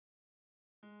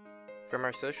From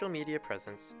our social media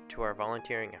presence to our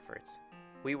volunteering efforts,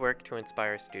 we work to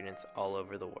inspire students all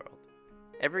over the world.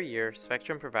 Every year,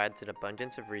 Spectrum provides an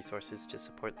abundance of resources to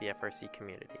support the FRC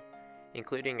community,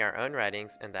 including our own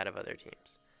writings and that of other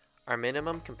teams. Our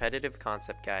minimum competitive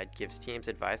concept guide gives teams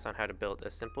advice on how to build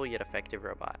a simple yet effective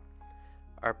robot.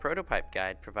 Our prototype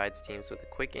guide provides teams with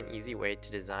a quick and easy way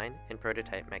to design and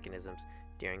prototype mechanisms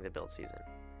during the build season.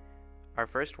 Our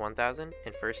first 1,000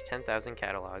 and first 10,000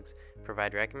 catalogs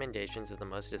provide recommendations of the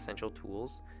most essential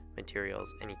tools,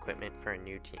 materials, and equipment for a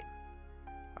new team.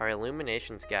 Our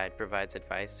Illuminations guide provides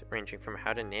advice ranging from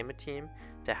how to name a team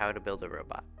to how to build a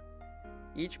robot.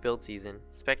 Each build season,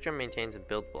 Spectrum maintains a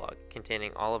build blog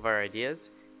containing all of our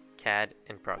ideas, CAD,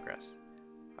 and progress.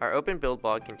 Our open build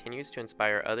blog continues to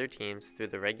inspire other teams through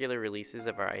the regular releases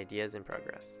of our ideas and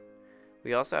progress.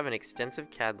 We also have an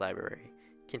extensive CAD library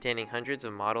containing hundreds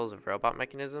of models of robot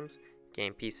mechanisms,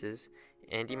 game pieces,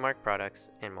 Andy Mark products,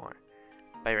 and more.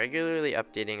 By regularly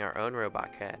updating our own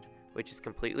robot CAD, which is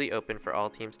completely open for all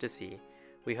teams to see,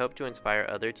 we hope to inspire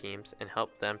other teams and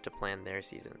help them to plan their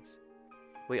seasons.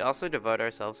 We also devote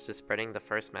ourselves to spreading the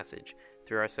first message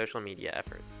through our social media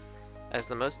efforts. As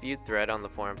the most viewed thread on the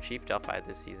forum Chief Delphi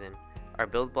this season, our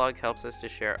build blog helps us to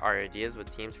share our ideas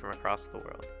with teams from across the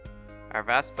world. Our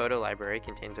vast photo library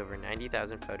contains over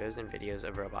 90,000 photos and videos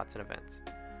of robots and events.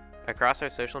 Across our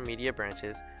social media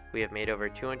branches, we have made over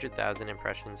 200,000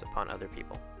 impressions upon other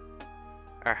people.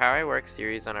 Our How I Work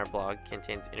series on our blog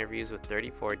contains interviews with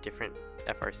 34 different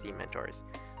FRC mentors,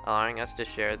 allowing us to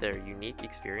share their unique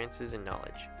experiences and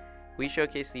knowledge. We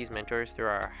showcase these mentors through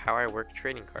our How I Work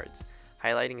trading cards,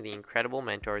 highlighting the incredible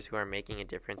mentors who are making a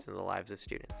difference in the lives of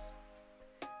students.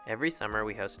 Every summer,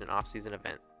 we host an off-season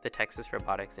event, the Texas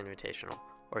Robotics Invitational,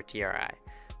 or TRI,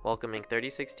 welcoming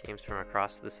 36 teams from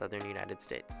across the southern United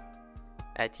States.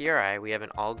 At TRI, we have an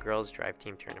all-girls drive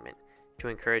team tournament to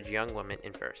encourage young women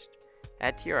in FIRST.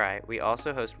 At TRI, we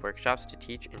also host workshops to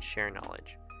teach and share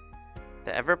knowledge.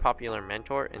 The ever-popular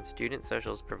mentor and student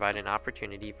socials provide an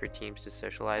opportunity for teams to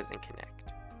socialize and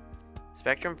connect.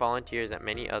 Spectrum volunteers at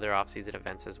many other off-season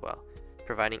events as well,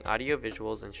 providing audio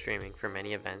visuals and streaming for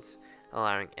many events,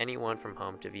 allowing anyone from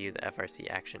home to view the FRC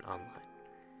action online.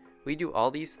 We do all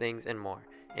these things and more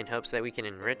in hopes that we can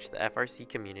enrich the FRC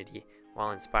community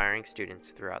while inspiring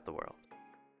students throughout the world.